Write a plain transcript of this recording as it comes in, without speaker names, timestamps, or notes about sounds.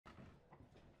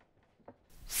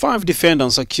5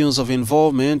 defendants accused of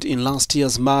involvement in last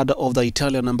year's murder of the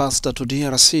Italian ambassador to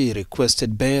DRC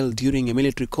requested bail during a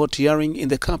military court hearing in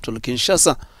the capital,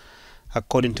 Kinshasa.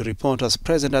 According to reporters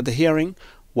present at the hearing,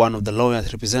 one of the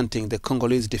lawyers representing the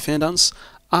Congolese defendants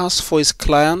asked for his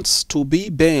clients to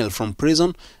be bailed from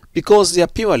prison because they are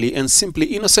purely and simply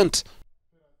innocent.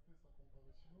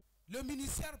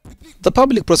 The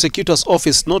public prosecutor's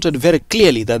office noted very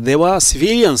clearly that they were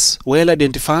civilians well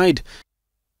identified,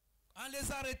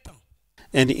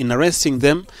 and in arresting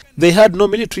them, they had no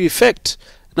military effect.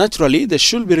 Naturally, they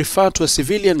should be referred to a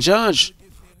civilian judge.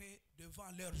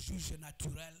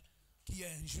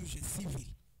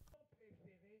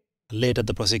 Later,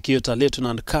 the prosecutor,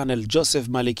 Lieutenant Colonel Joseph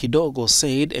Malikidogo,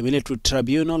 said a military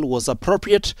tribunal was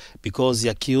appropriate because the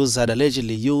accused had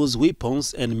allegedly used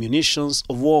weapons and munitions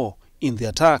of war in the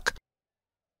attack.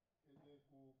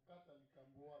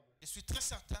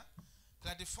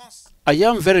 I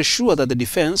am very sure that the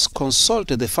defense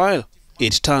consulted the file.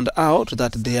 It turned out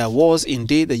that there was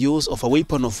indeed the use of a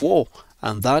weapon of war,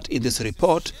 and that in this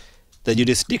report, the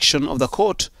jurisdiction of the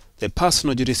court, the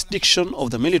personal jurisdiction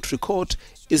of the military court,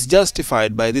 is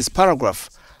justified by this paragraph.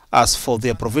 As for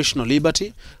their provisional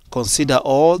liberty, consider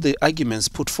all the arguments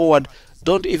put forward.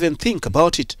 Don't even think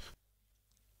about it.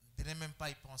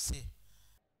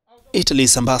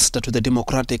 Italy's ambassador to the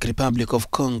Democratic Republic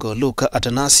of Congo, Luca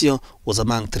Attanasio, was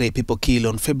among 3 people killed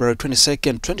on February 22,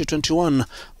 2021,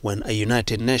 when a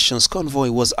United Nations convoy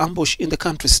was ambushed in the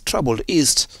country's troubled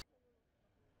east.